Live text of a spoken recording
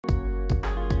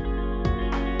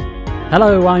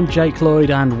Hello, I'm Jake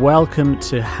Lloyd and welcome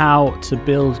to How to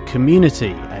Build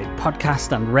Community, a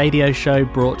podcast and radio show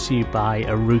brought to you by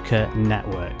Aruka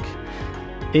Network.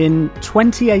 In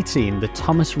 2018, the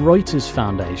Thomson Reuters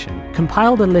Foundation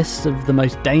compiled a list of the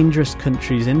most dangerous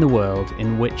countries in the world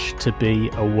in which to be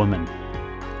a woman.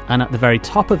 And at the very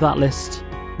top of that list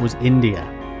was India.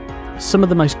 Some of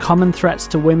the most common threats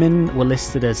to women were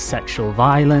listed as sexual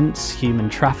violence,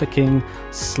 human trafficking,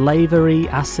 slavery,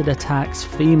 acid attacks,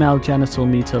 female genital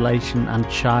mutilation, and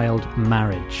child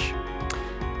marriage.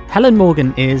 Helen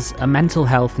Morgan is a mental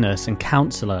health nurse and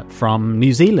counsellor from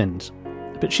New Zealand,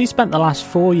 but she spent the last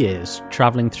 4 years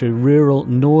travelling through rural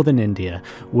northern India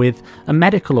with a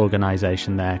medical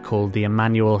organisation there called the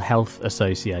Emmanuel Health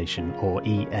Association, or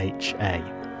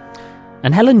EHA.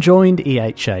 And Helen joined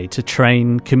EHA to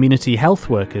train community health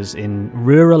workers in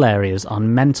rural areas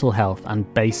on mental health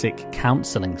and basic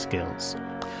counselling skills.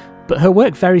 But her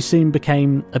work very soon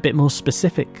became a bit more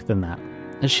specific than that,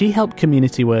 as she helped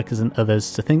community workers and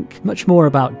others to think much more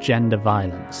about gender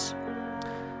violence.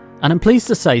 And I'm pleased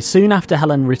to say, soon after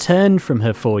Helen returned from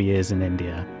her 4 years in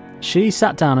India, she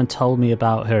sat down and told me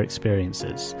about her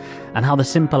experiences and how the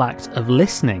simple act of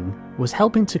listening was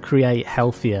helping to create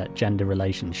healthier gender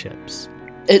relationships.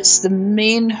 It's the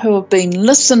men who have been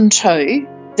listened to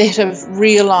that have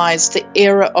realised the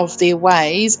error of their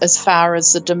ways as far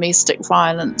as the domestic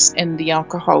violence and the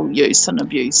alcohol use and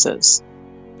abuses.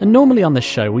 And normally on this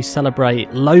show we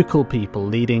celebrate local people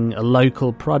leading a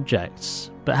local project,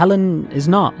 but Helen is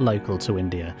not local to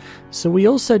India. So we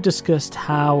also discussed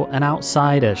how an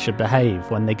outsider should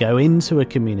behave when they go into a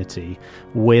community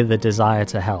with a desire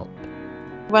to help.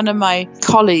 One of my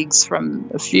colleagues from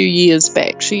a few years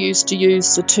back, she used to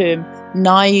use the term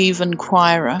naive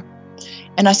inquirer.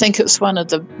 And I think it's one of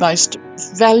the most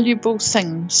valuable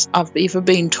things I've ever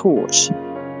been taught.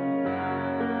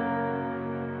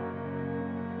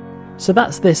 So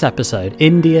that's this episode,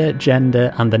 India,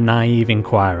 Gender and the Naive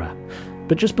Inquirer.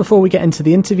 But just before we get into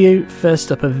the interview, first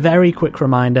up a very quick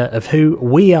reminder of who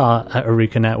we are at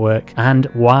Aruka Network and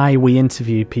why we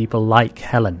interview people like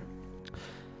Helen.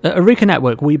 At Aruka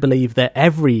Network, we believe that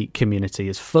every community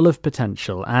is full of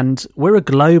potential, and we're a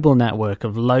global network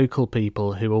of local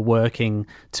people who are working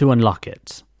to unlock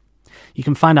it. You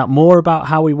can find out more about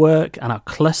how we work and our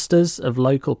clusters of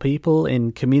local people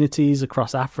in communities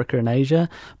across Africa and Asia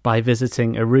by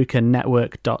visiting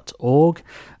arukanetwork.org,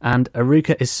 and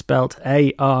Aruka is spelt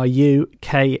A-R-U-K-A-H.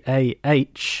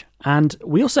 And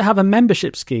we also have a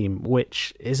membership scheme,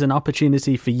 which is an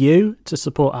opportunity for you to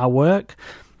support our work,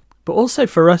 but also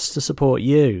for us to support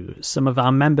you. Some of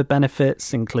our member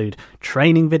benefits include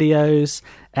training videos,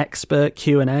 expert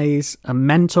Q&As, a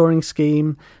mentoring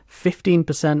scheme,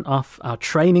 15% off our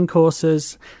training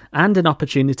courses, and an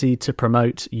opportunity to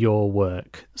promote your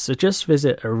work. So just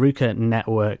visit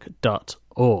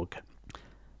arukanetwork.org.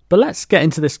 But let's get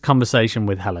into this conversation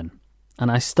with Helen.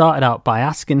 And I started out by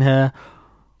asking her,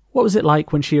 what was it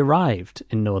like when she arrived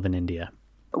in northern India?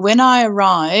 When I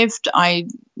arrived, I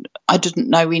didn't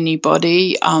know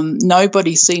anybody.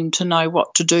 Nobody seemed to know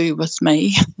what to do with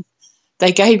me.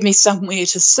 They gave me somewhere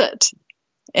to sit.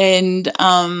 And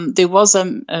there was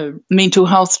a mental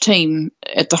health team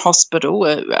at the hospital,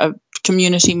 a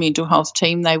community mental health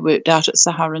team. They worked out at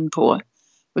Saharanpur,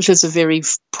 which is a very,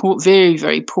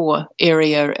 very poor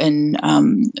area in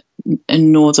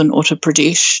northern Uttar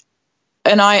Pradesh.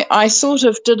 And I sort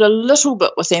of did a little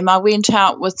bit with them. I went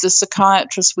out with the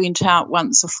psychiatrist, went out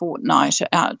once a fortnight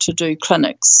out to do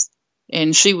clinics.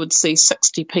 And she would see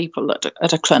 60 people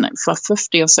at a clinic, for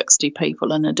 50 or 60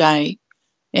 people in a day.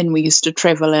 And we used to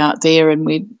travel out there and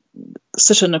we'd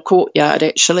sit in a courtyard,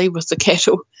 actually, with the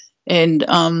cattle, and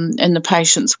the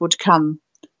patients would come.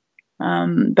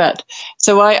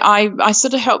 So I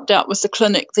sort of helped out with the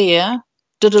clinic there,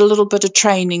 did a little bit of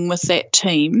training with that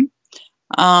team.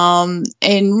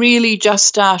 And really just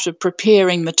started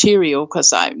preparing material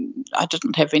because I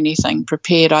didn't have anything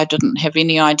prepared. I didn't have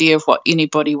any idea of what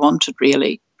anybody wanted,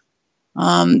 really.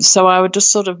 So I would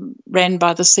just sort of ran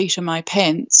by the seat of my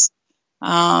pants.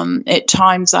 At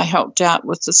times I helped out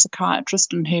with the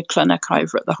psychiatrist in her clinic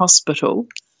over at the hospital.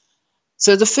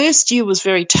 So the first year was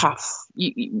very tough.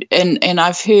 And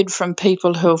I've heard from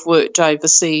people who have worked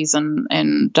overseas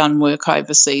and done work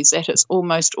overseas that it's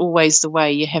almost always the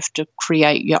way. You have to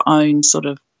create your own sort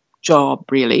of job,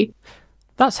 really.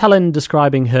 That's Helen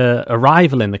describing her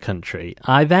arrival in the country.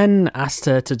 I then asked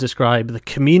her to describe the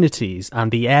communities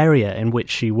and the area in which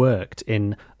she worked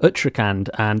in Uttarakhand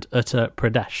and Uttar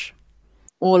Pradesh.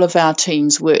 All of our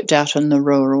teams worked out in the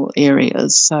rural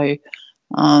areas, so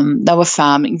they were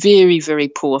farming, very, very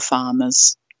poor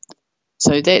farmers.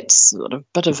 So that's sort of a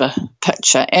bit of a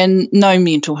picture. And no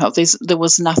mental health. There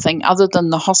was nothing other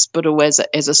than the hospital as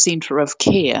a centre of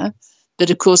care that,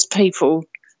 of course, people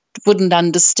wouldn't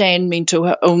understand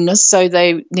mental illness, so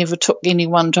they never took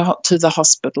anyone to the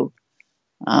hospital,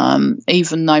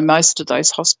 even though most of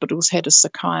those hospitals had a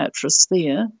psychiatrist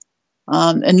there,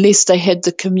 unless they had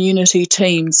the community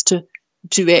teams to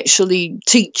actually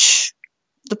teach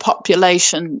the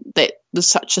population that there's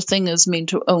such a thing as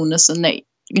mental illness, and that,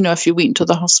 if you went to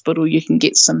the hospital, you can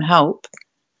get some help.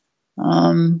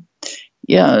 They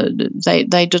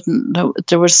didn't know.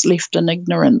 They were left in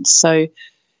ignorance. So,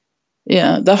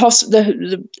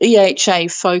 the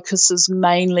EHA focuses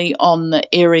mainly on the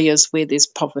areas where there's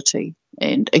poverty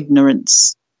and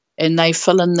ignorance, and they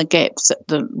fill in the gaps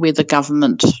where the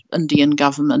Indian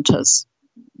government is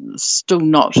still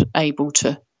not able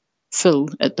to fill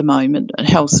at the moment,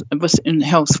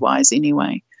 health-wise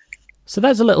anyway. So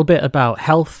there's a little bit about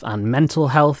health and mental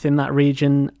health in that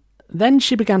region. Then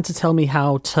she began to tell me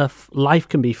how tough life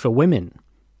can be for women.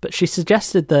 But she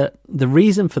suggested that the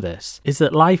reason for this is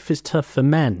that life is tough for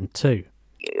men too.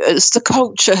 It's the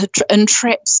culture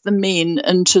entraps the men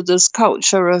into this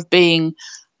culture of being,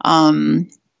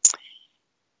 he's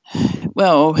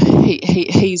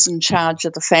in charge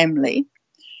of the family,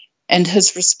 and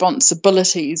his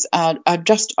responsibilities are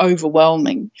just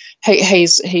overwhelming.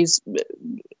 He's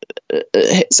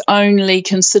only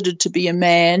considered to be a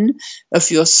man if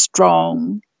you're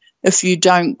strong, if you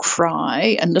don't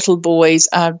cry. And little boys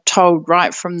are told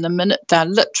right from the minute they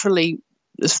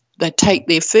take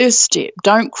their first step,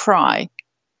 don't cry.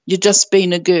 You're just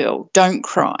being a girl, don't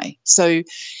cry. So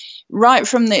right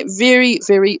from that very,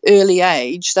 very early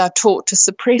age, they're taught to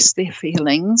suppress their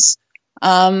feelings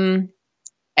and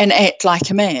act like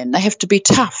a man. They have to be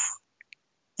tough.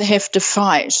 They have to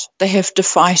fight.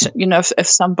 If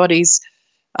somebody's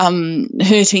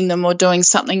hurting them or doing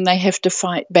something, they have to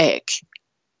fight back.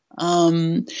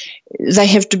 They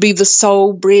have to be the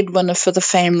sole breadwinner for the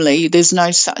family. There's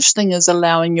no such thing as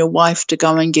allowing your wife to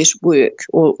go and get work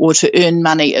or to earn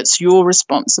money. It's your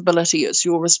responsibility. It's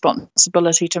your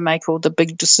responsibility to make all the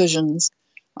big decisions.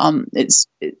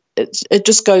 It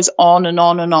just goes on and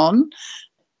on and on.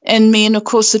 And men, of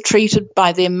course, are treated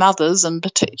by their mothers, and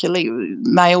particularly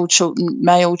male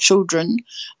children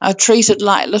are treated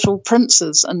like little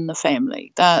princes in the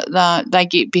family. They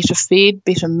get better fed,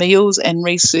 better meals, and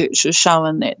research has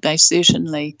shown that they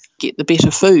certainly get the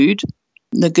better food.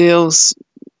 The girls,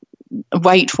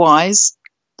 weight-wise,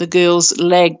 the girls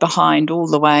lag behind all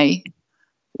the way.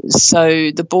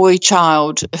 So the boy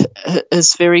child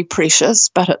is very precious,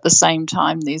 but at the same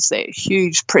time there's that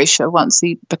huge pressure once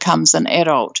he becomes an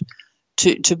adult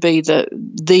to be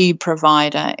the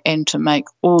provider and to make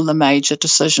all the major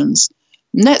decisions.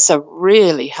 And that's a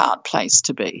really hard place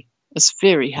to be. It's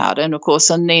very hard. And of course,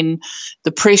 and then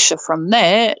the pressure from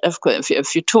that, of course,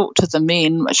 if you talk to the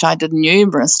men, which I did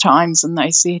numerous times, and they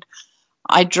said,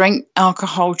 I drink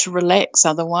alcohol to relax,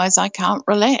 otherwise I can't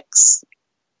relax.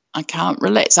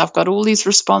 I've got all these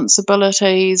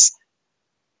responsibilities.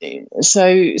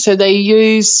 So they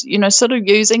use, sort of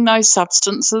using those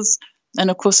substances. And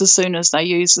of course, as soon as they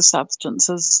use the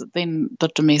substances, then the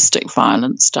domestic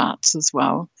violence starts as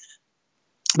well.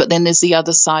 But then there's the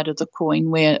other side of the coin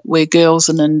where girls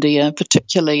in India,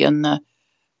 particularly in the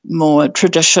more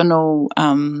traditional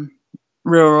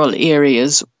rural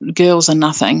areas, girls are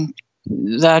nothing.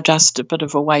 They're just a bit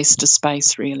of a waste of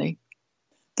space, really.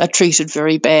 They're treated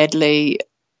very badly,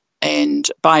 and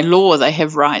by law they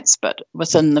have rights, but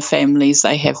within the families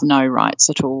they have no rights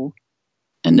at all.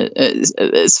 And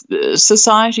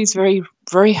society's very,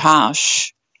 very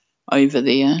harsh over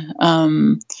there.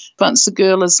 Once the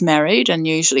girl is married, and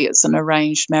usually it's an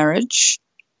arranged marriage,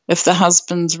 if the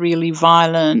husband's really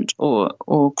violent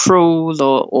or cruel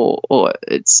or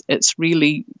it's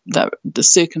really the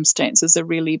circumstances are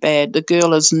really bad, the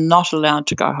girl is not allowed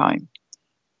to go home.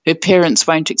 Her parents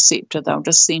won't accept her; they'll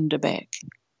just send her back.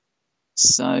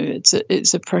 So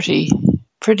it's a pretty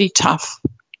tough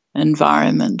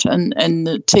environment. And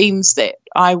the teams that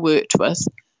I worked with,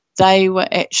 they were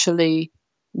actually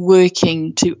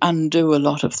working to undo a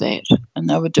lot of that, and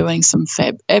they were doing some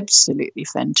absolutely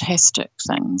fantastic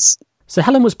things. So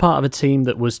Helen was part of a team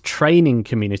that was training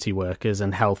community workers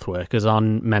and health workers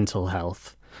on mental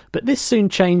health. But this soon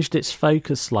changed its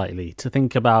focus slightly to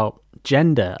think about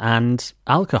gender and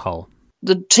alcohol.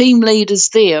 The team leaders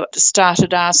there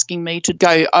started asking me to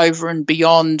go over and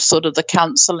beyond sort of the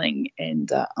counselling and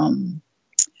the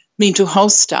mental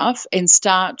health stuff and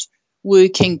start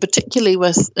working particularly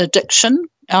with addiction,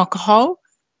 alcohol,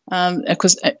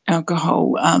 because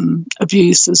alcohol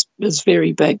abuse is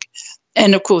very big.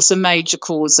 And, of course, a major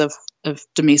cause of of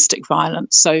domestic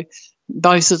violence. So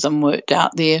both of them worked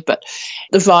out there. But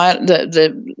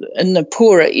in the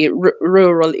poorer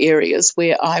rural areas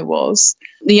where I was,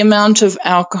 the amount of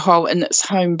alcohol in its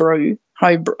homebrew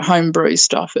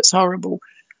stuff, it's horrible,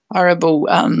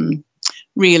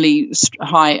 really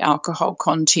high alcohol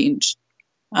content,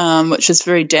 which is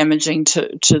very damaging to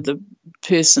the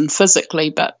person physically,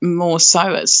 but more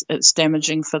so it's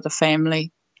damaging for the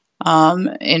family,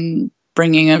 and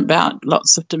bringing about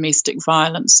lots of domestic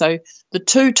violence. So the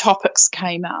two topics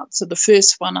came out. So the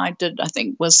first one I did, I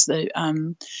think, was the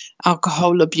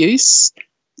alcohol abuse,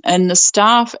 and the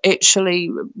staff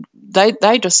actually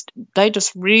they just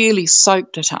really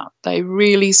soaked it up. They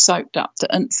really soaked up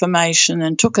the information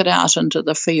and took it out into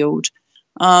the field.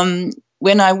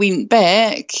 When I went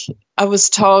back, I was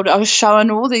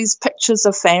shown all these pictures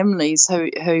of families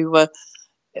who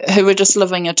were just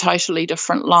living a totally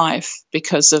different life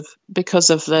because of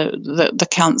the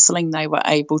counselling they were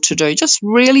able to do. Just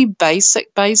really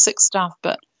basic stuff,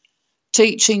 but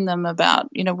teaching them about,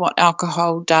 what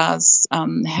alcohol does,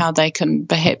 how they can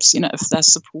perhaps, if they're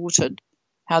supported,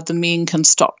 how the men can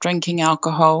stop drinking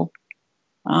alcohol.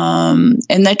 And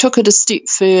they took it a step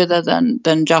further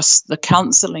than just the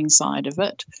counselling side of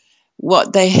it.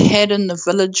 What they had in the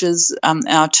villages,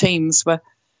 our teams were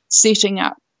setting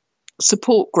up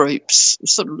support groups,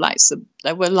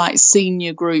 they were like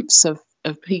senior groups of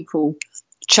people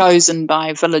chosen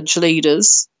by village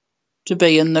leaders to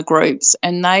be in the groups,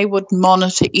 and they would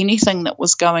monitor anything that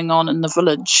was going on in the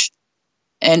village.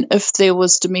 And if there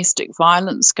was domestic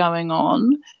violence going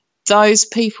on, those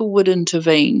people would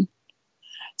intervene.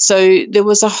 So there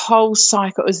was a whole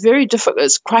cycle. It was very difficult.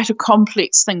 It's quite a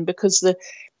complex thing because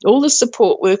all the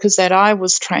support workers that I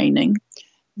was training,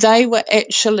 they were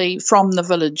actually from the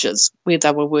villages where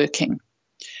they were working.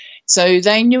 So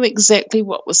they knew exactly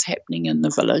what was happening in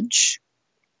the village.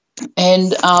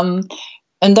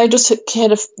 And they just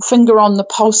had a finger on the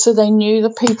pulse, so they knew the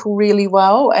people really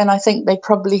well, and I think they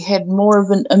probably had more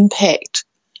of an impact.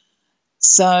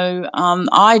 So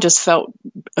I just felt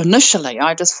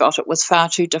it was far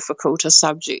too difficult a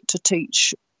subject to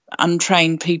teach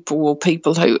untrained people or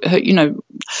people who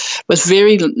with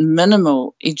very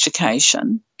minimal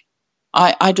education.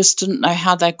 I just didn't know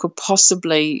how they could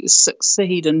possibly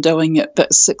succeed in doing it,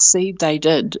 but succeed they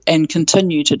did and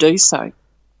continue to do so.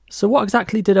 So what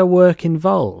exactly did her work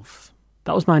involve?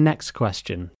 That was my next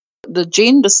question. The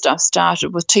gender stuff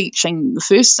started with teaching. The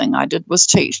first thing I did was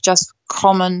teach just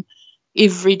common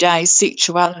everyday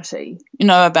sexuality,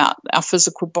 about our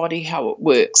physical body, how it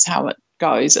works, how it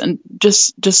goes, and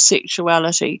just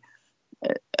sexuality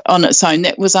on its own.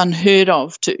 That was unheard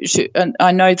of. And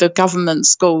I know the government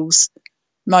schools,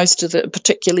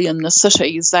 particularly in the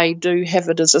cities, they do have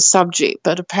it as a subject,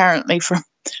 but apparently from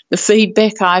the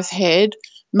feedback I've had,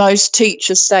 most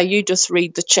teachers say you just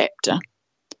read the chapter,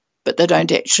 but they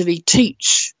don't actually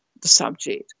teach the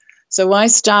subject. So I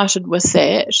started with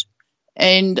that,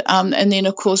 and then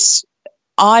of course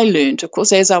I learned,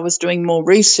 as I was doing more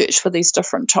research for these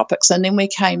different topics, and then we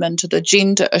came into the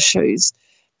gender issues,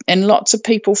 and lots of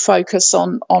people focus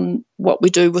on what we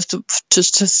do to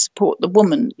support the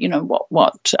woman.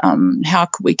 How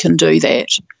we can do that.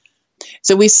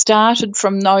 So we started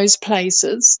from those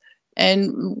places.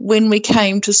 And when we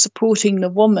came to supporting the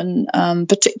woman,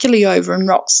 particularly over in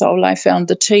Roxall, I found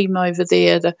the team over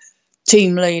there, the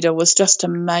team leader was just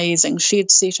amazing. She had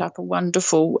set up a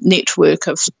wonderful network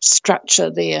of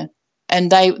structure there, and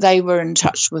they were in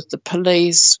touch with the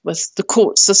police, with the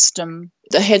court system.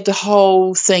 They had the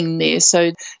whole thing there,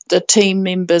 so the team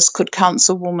members could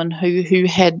counsel women who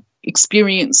had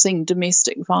experiencing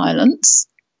domestic violence,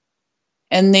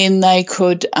 and then they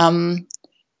could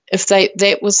if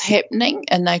that was happening,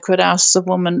 and they could ask the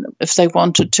woman if they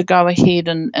wanted to go ahead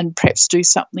and perhaps do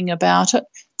something about it,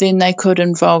 then they could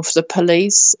involve the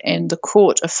police and the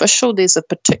court official. There's a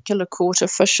particular court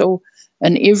official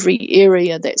in every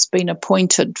area that's been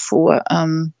appointed for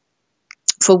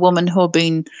women who have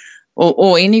been,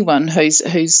 or anyone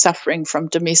who's suffering from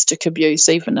domestic abuse,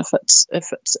 even if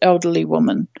it's elderly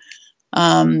women,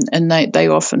 and they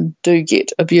often do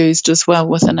get abused as well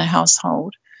within a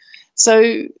household.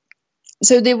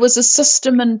 So there was a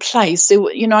system in place.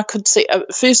 I could see,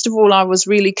 first of all, I was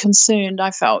really concerned.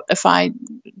 I felt if I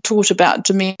taught about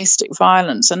domestic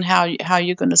violence and how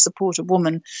you're going to support a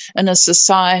woman in a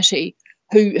society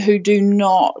who do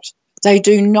not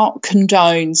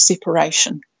condone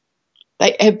separation.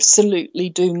 They absolutely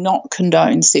do not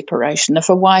condone separation. If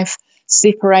a wife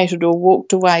separated or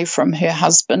walked away from her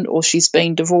husband, or she's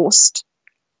been divorced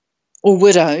or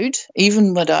widowed,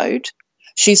 even widowed,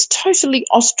 she's totally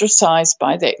ostracized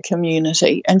by that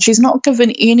community, and she's not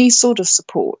given any sort of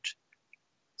support.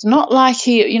 It's not like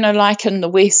here, like in the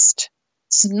West.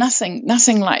 It's nothing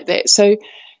like that. So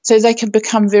they can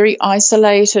become very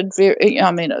isolated.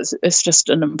 It's just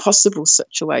an impossible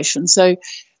situation. So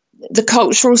the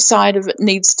cultural side of it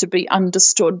needs to be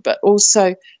understood, but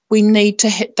also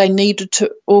they needed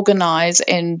to organise,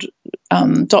 and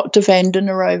Dr.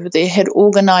 Vandener over there had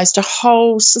organised a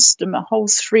whole system, a whole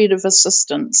thread of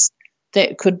assistance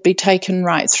that could be taken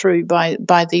right through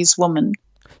by these women.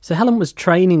 So Helen was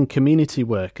training community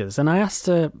workers, and I asked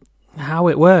her how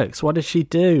it works. What does she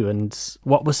do, and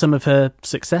what were some of her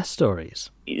success stories?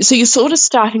 So you're sort of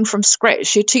starting from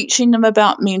scratch. You're teaching them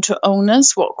about mental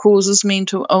illness. What causes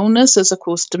mental illness is, of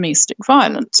course, domestic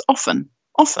violence. Often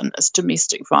it's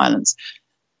domestic violence.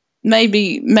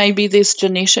 Maybe there's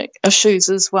genetic issues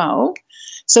as well.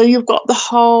 So you've got the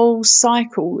whole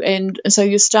cycle, and so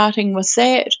you're starting with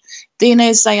that. Then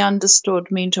as they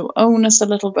understood mental illness a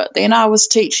little bit, then I was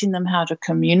teaching them how to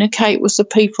communicate with the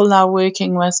people they're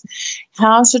working with,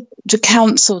 how to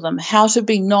counsel them, how to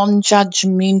be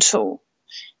non-judgmental,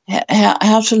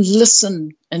 how to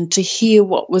listen and to hear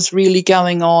what was really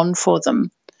going on for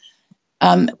them,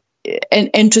 and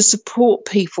to support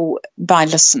people by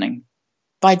listening,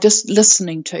 by just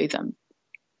listening to them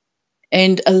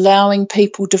and allowing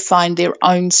people to find their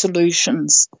own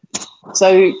solutions.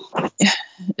 So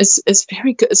it's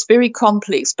very good. It's very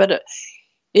complex, but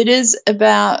it is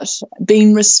about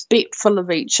being respectful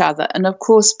of each other. And of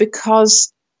course,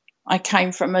 because I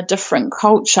came from a different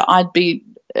culture, I'd be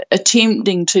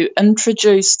attempting to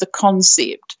introduce the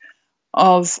concept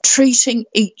of treating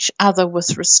each other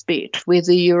with respect,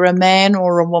 whether you're a man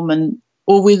or a woman,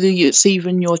 or whether it's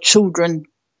even your children.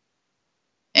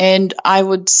 And I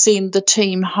would send the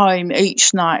team home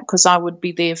each night, because I would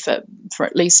be there for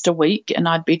at least a week, and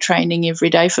I'd be training every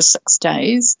day for 6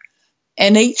 days.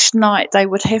 And each night they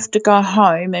would have to go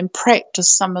home and practice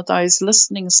some of those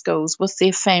listening skills with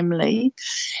their family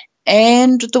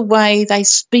and the way they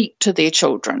speak to their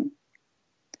children.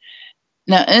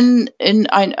 Now,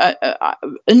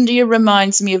 India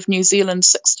reminds me of New Zealand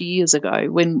 60 years ago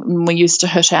when we used to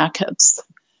hit our kids.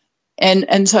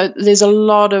 And so there's a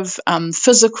lot of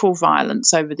physical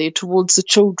violence over there towards the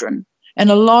children, and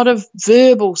a lot of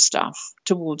verbal stuff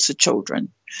towards the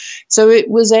children. So it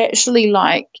was actually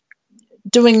like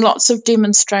doing lots of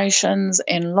demonstrations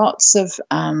and lots of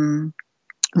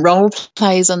role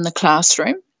plays in the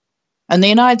classroom. And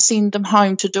then I'd send them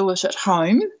home to do it at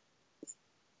home.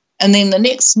 And then the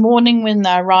next morning when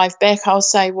they arrive back, I'll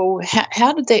say, well,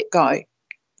 how did that go?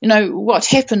 What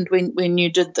happened when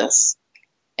you did this?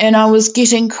 And I was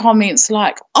getting comments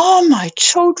like, oh, my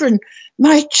children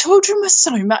were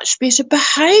so much better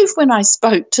behaved when I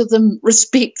spoke to them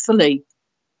respectfully.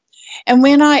 And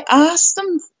when I asked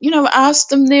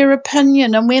them their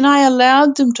opinion, and when I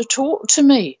allowed them to talk to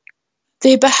me,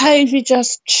 their behaviour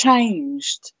just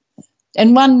changed.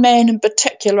 And one man in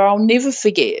particular I'll never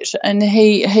forget, and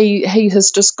he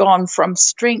has just gone from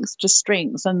strength to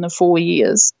strength in the 4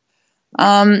 years.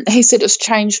 He said, it's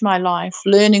changed my life.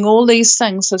 Learning all these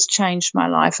things has changed my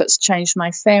life. It's changed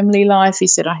my family life. He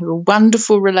said, I have a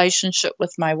wonderful relationship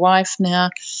with my wife now.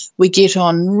 We get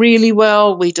on really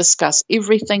well. We discuss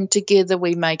everything together.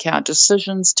 We make our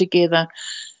decisions together.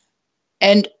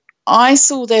 And I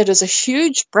saw that as a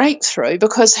huge breakthrough,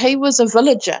 because he was a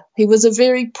villager. He was a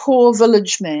very poor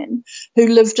village man who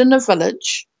lived in a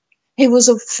village. He was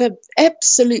an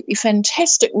absolutely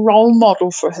fantastic role model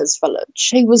for his village.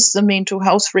 He was the mental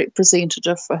health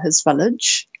representative for his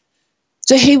village.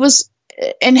 So he was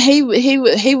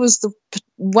the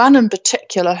one in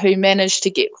particular who managed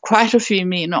to get quite a few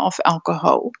men off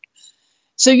alcohol.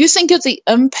 So you think of the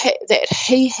impact that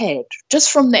he had just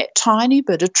from that tiny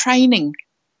bit of training.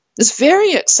 It's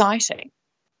very exciting.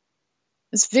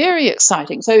 It's very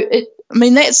exciting. So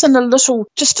that's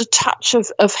just a touch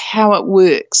of how it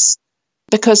works.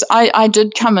 Because I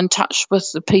did come in touch with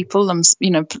the people,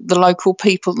 the local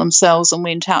people themselves, and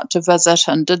went out to visit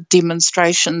and did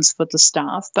demonstrations for the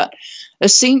staff. But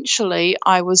essentially,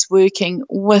 I was working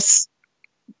with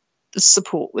the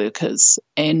support workers,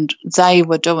 and they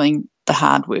were doing the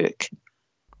hard work.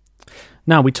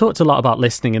 Now, we talked a lot about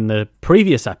listening in the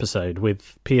previous episode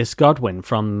with Pierce Godwin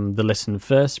from the Listen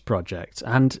First project,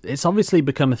 and it's obviously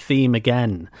become a theme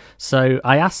again. So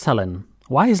I asked Helen,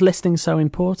 why is listening so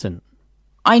important?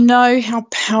 I know how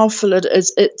powerful it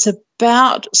is. It's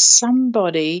about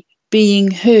somebody being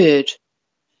heard.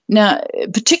 Now,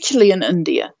 particularly in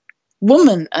India,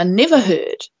 women are never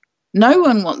heard. No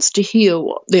one wants to hear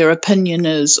what their opinion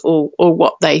is or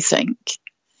what they think.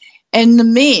 And the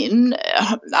men,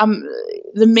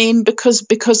 the men, because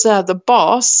they're the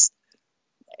boss,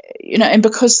 and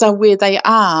because they're where they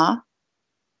are,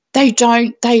 they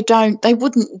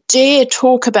wouldn't dare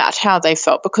talk about how they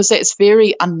felt, because that's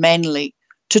very unmanly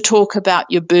to talk about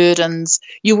your burdens.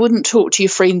 You wouldn't talk to your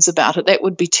friends about it. That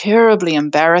would be terribly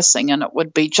embarrassing, and it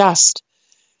would be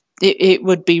it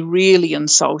would be really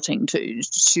insulting to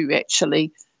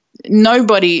actually.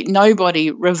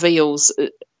 Nobody reveals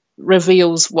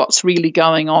what's really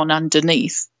going on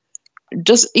underneath.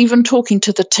 Just even talking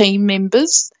to the team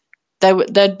members,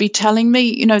 they'd be telling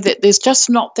me, that there's just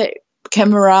not that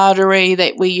camaraderie,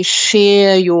 that where you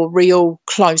share your real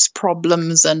close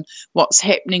problems and what's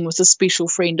happening with a special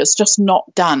friend. It's just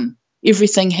not done.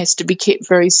 Everything has to be kept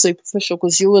very superficial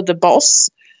because you're the boss.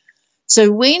 So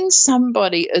when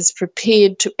somebody is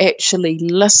prepared to actually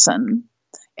listen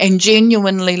and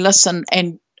genuinely listen,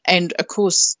 and of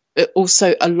course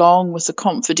also along with the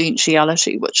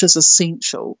confidentiality, which is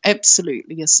essential,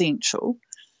 absolutely essential,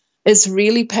 is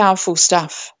really powerful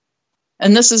stuff.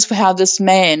 And this is how this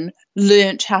man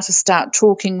learnt how to start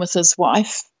talking with his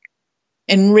wife,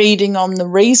 and reading on the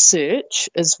research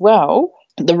as well,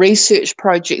 the research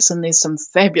projects, and there's some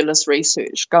fabulous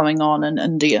research going on in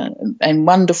India and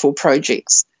wonderful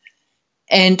projects.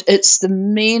 And it's the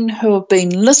men who have been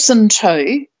listened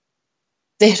to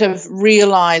that have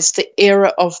realised the error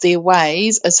of their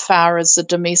ways as far as the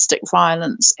domestic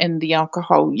violence and the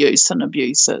alcohol use and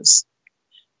abuses.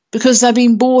 Because they've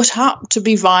been brought up to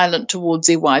be violent towards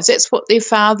their wives. That's what their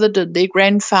father did, their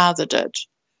grandfather did.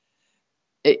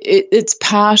 It's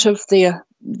part of their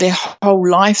whole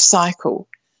life cycle.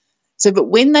 So, but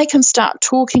when they can start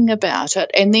talking about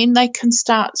it, and then they can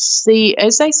start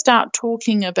as they start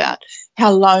talking about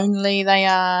how lonely they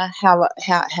are, how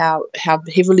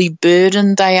heavily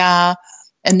burdened they are,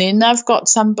 and then they've got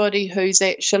somebody who's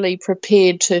actually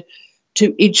prepared to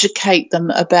educate them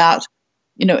about,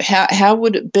 how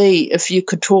would it be if you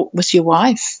could talk with your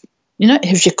wife?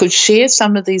 If you could share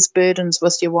some of these burdens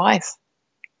with your wife.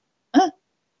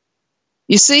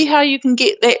 You see how you can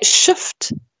get that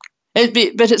shift?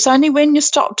 But it's only when you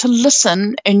stop to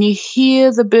listen and you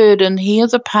hear the burden, hear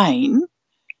the pain,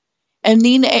 and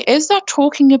then as they're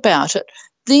talking about it,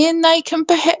 then they can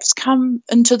perhaps come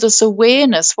into this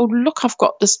awareness, well, look, I've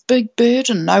got this big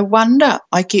burden. No wonder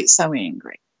I get so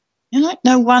angry.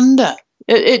 No wonder.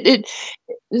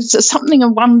 It's something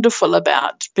wonderful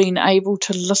about being able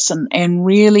to listen and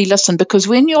really listen, because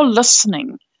when you're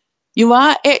listening, you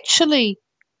are actually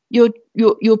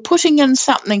you're putting in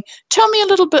something. Tell me a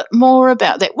little bit more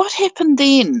about that. What happened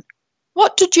then?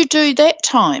 What did you do that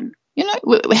time?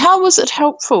 How was it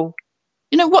helpful?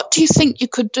 What do you think you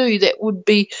could do that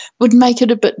would make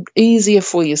it a bit easier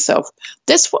for yourself?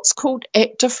 That's what's called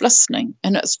active listening,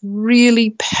 and it's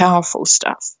really powerful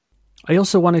stuff. I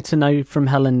also wanted to know from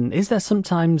Helen, is there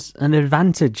sometimes an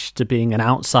advantage to being an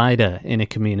outsider in a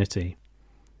community?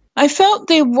 I felt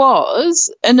there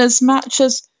was, in as much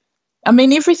as,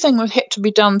 everything had to be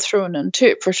done through an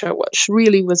interpreter, which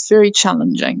really was very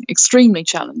challenging, extremely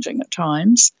challenging at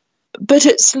times. But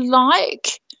it's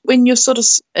like when you're sort of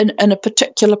in a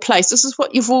particular place, this is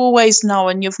what you've always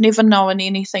known, you've never known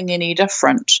anything any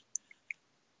different.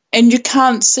 And you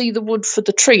can't see the wood for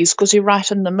the trees because you're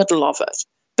right in the middle of it.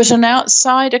 But an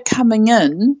outsider coming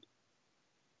in,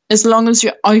 as long as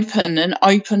you're open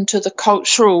to the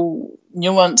cultural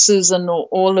nuances and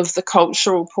all of the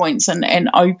cultural points and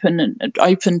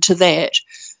open to that,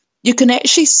 you can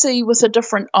actually see with a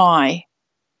different eye.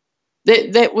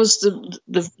 That was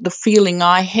the feeling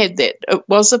I had, that it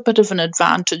was a bit of an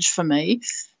advantage for me.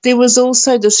 There was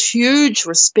also this huge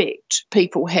respect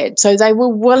people had, so they were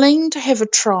willing to have a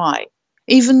try.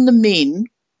 Even the men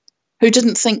who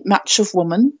didn't think much of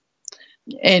women,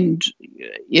 and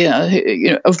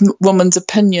of women's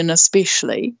opinion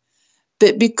especially,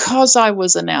 but because I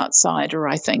was an outsider,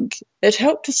 I think it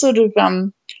helped to sort of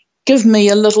give me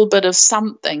a little bit of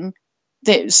something.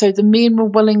 So the men were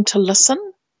willing to listen.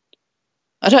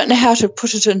 I don't know how to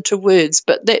put it into words,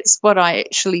 but that's what I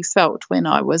actually felt when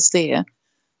I was there.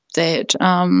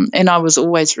 And I was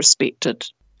always respected.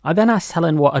 I then asked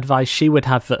Helen what advice she would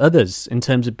have for others in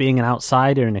terms of being an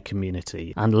outsider in a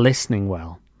community and listening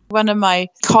well. One of my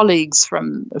colleagues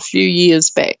from a few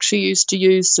years back, she used to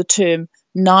use the term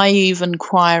naive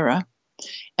inquirer.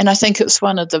 And I think it's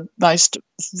one of the most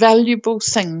valuable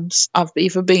things I've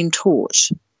ever been taught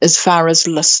as far as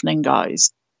listening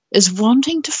goes, is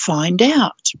wanting to find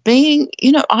out. Being,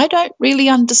 I don't really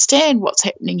understand what's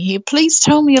happening here. Please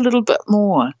tell me a little bit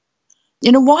more.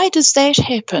 Why does that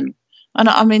happen? And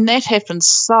that happens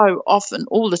so often,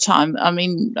 all the time.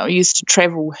 I used to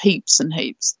travel heaps and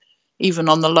heaps, even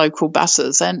on the local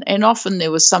buses. And often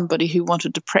there was somebody who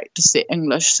wanted to practice their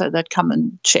English, so they'd come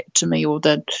and chat to me, or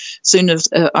as soon as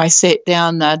I sat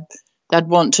down, they'd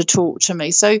want to talk to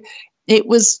me. So it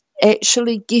was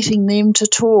actually getting them to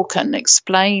talk and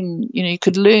explain. You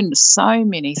could learn so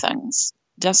many things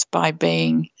just by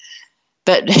being,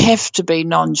 but have to be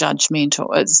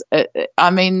non-judgmental.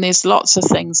 There's lots of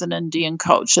things in Indian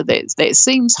culture that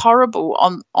seems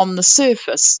horrible on the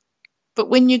surface, but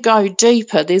when you go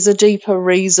deeper, there's a deeper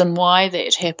reason why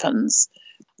that happens.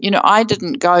 I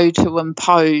didn't go to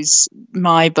impose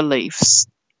my beliefs.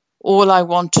 All I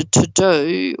wanted to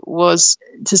do was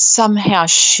to somehow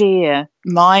share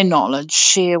my knowledge,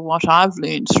 share what I've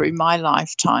learned through my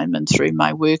lifetime and through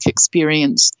my work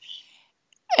experience,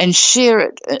 and share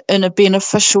it in a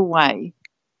beneficial way.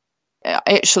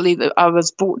 Actually, I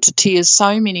was brought to tears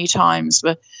so many times,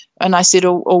 and I said,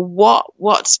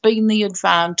 what's been the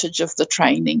advantage of the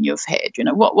training you've had?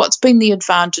 What's been the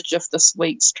advantage of this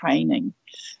week's training?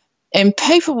 And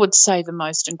people would say the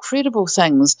most incredible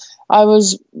things.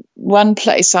 One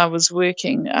place I was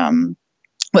working,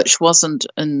 which wasn't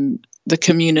in the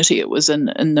community, it was in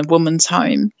the women's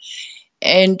home.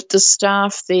 And the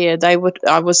staff there,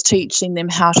 I was teaching them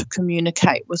how to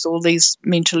communicate with all these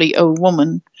mentally ill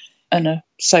women in a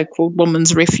so-called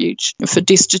women's refuge for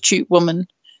destitute women.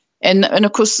 And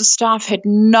of course, the staff had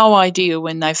no idea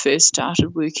when they first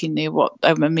started working there what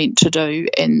they were meant to do,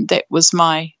 and that was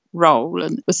my role.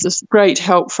 And with this great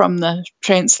help from the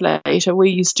translator,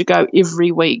 we used to go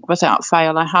every week without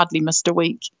fail. I hardly missed a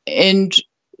week, and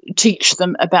teach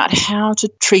them about how to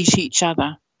treat each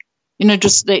other.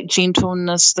 Just that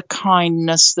gentleness, the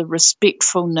kindness, the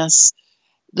respectfulness,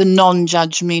 the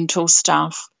non-judgmental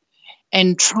stuff,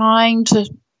 and trying to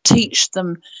teach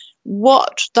them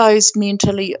what those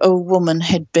mentally ill women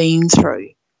had been through.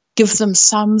 Give them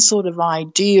some sort of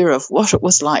idea of what it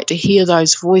was like to hear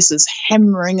those voices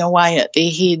hammering away at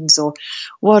their heads, or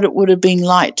what it would have been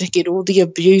like to get all the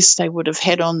abuse they would have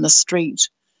had on the street.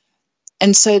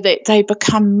 And so that they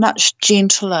become much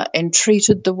gentler and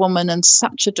treated the woman in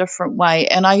such a different way.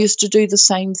 And I used to do the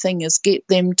same thing, as get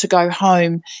them to go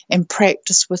home and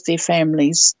practice with their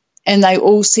families. And they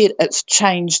all said, it's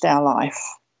changed our life.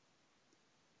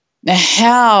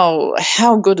 Now,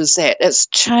 how good is that? It's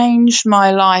changed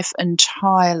my life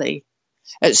entirely.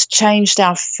 It's changed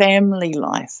our family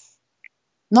life.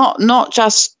 Not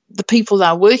just the people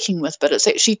they're working with, but it's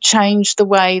actually changed the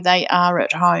way they are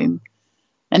at home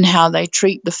and how they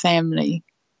treat the family.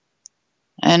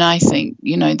 And I think,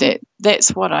 that's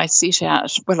what I set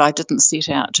out. Well, I didn't set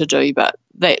out to do, but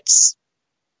that's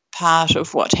part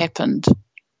of what happened.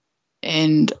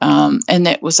 And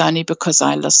that was only because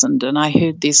I listened and I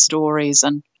heard their stories,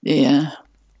 and yeah.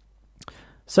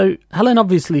 So Helen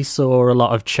obviously saw a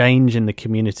lot of change in the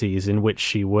communities in which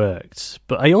she worked,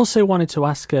 but I also wanted to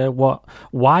ask her what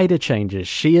wider changes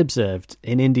she observed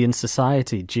in Indian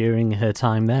society during her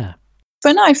time there.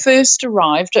 When I first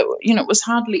arrived, it was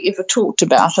hardly ever talked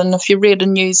about. And if you read a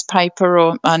newspaper,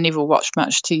 or I never watched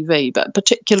much TV, but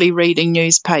particularly reading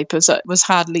newspapers, it was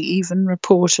hardly even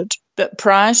reported. But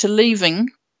prior to leaving,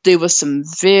 there were some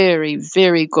very,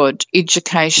 very good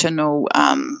educational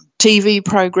TV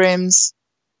programs.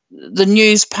 The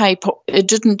newspaper, it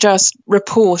didn't just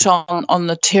report on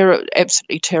the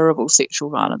absolutely terrible sexual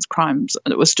violence crimes.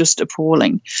 It was just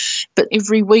appalling. But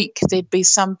every week there'd be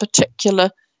some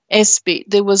particular aspect.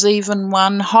 There was even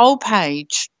one whole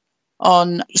page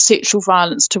on sexual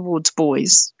violence towards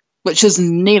boys, which is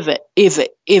never, ever,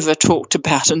 ever talked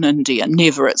about in India.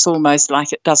 Never. It's almost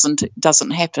like it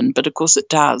doesn't happen, but of course it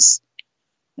does,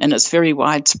 and it's very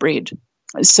widespread.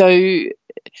 So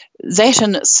that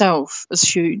in itself is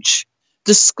huge.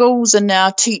 The schools are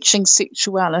now teaching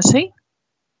sexuality.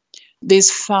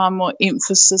 There's far more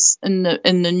emphasis in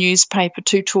the newspaper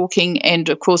to talking, and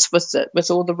of course with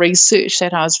all the research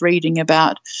that I was reading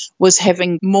about, was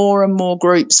having more and more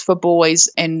groups for boys,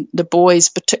 and the boys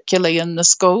particularly in the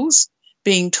schools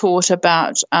being taught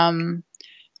about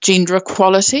gender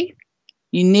equality.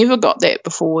 You never got that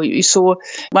before. You saw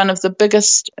one of the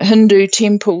biggest Hindu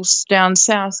temples down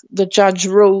south, the judge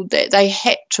ruled that they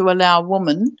had to allow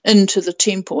women into the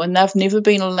temple, and they've never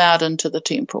been allowed into the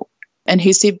temple. And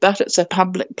he said, but it's a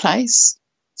public place,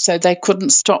 so they couldn't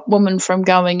stop women from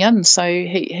going in. So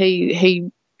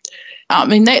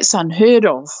that's unheard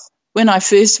of. When I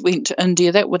first went to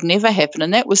India, that would never happen,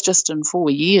 and that was just in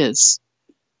 4 years.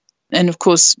 And of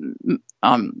course,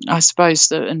 I suppose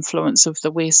the influence of the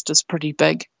West is pretty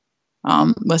big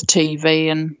with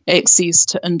TV and access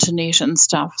to internet and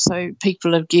stuff. So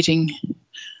people are getting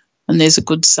And there's a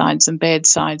good sides and bad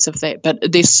sides of that. But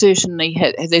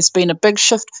there's been a big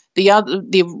shift.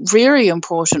 The very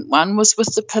important one was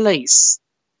with the police.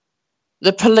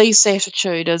 The police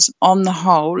attitude is, on the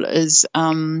whole, is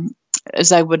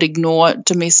they would ignore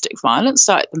domestic violence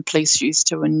like the police used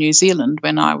to in New Zealand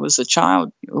when I was a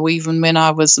child, or even when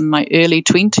I was in my early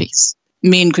 20s.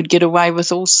 Men could get away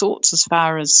with all sorts as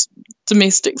far as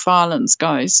domestic violence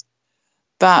goes.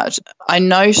 But I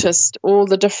noticed all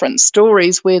the different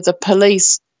stories where the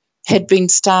police had been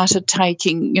started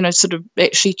taking, sort of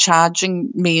actually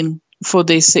charging men for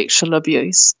their sexual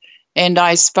abuse. And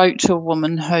I spoke to a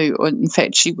woman who, in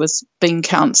fact, she was being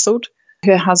counselled.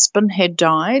 Her husband had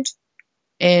died,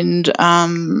 and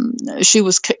she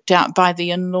was kicked out by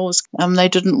the in-laws. They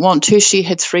didn't want her. She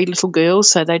had 3 little girls,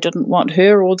 so they didn't want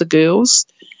her or the girls.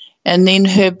 And then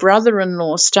her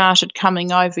brother-in-law started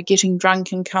coming over, getting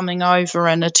drunk and coming over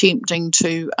and attempting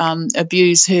to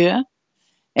abuse her.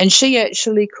 And she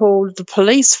actually called the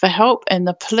police for help, and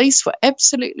the police were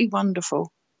absolutely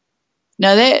wonderful.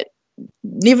 Now, that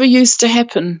never used to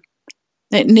happen.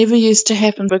 That never used to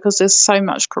happen because there's so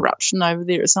much corruption over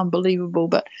there. It's unbelievable.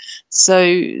 But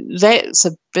so that's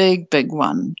a big, big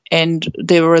one. And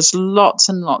there was lots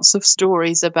and lots of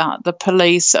stories about the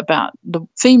police, about the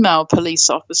female police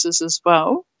officers as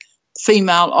well,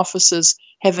 female officers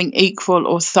having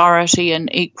equal authority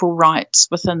and equal rights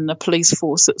within the police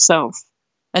force itself.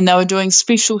 And they were doing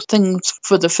special things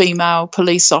for the female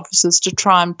police officers to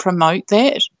try and promote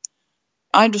that.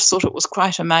 I just thought it was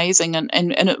quite amazing, and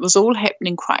it was all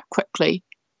happening quite quickly.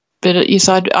 But yes,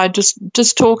 I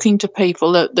just talking to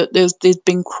people that there's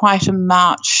been quite a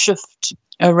marked shift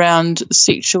around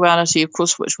sexuality, of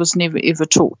course, which was never ever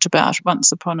talked about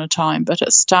once upon a time, but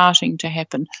it's starting to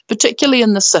happen, particularly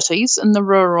in the cities. In the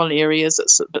rural areas,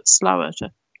 it's a bit slower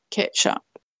to catch up.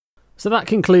 So that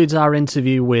concludes our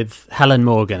interview with Helen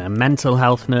Morgan, a mental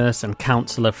health nurse and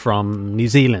counsellor from New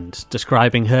Zealand,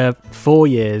 describing her 4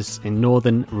 years in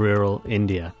northern rural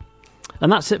India.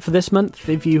 And that's it for this month.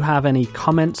 If you have any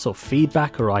comments or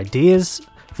feedback or ideas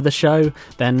for the show,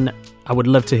 then I would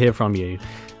love to hear from you.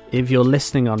 If you're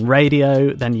listening on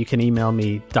radio, then you can email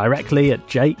me directly at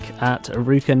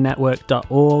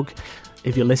jake@arukanetwork.org.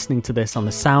 If you're listening to this on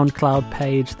the SoundCloud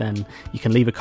page, then you can leave a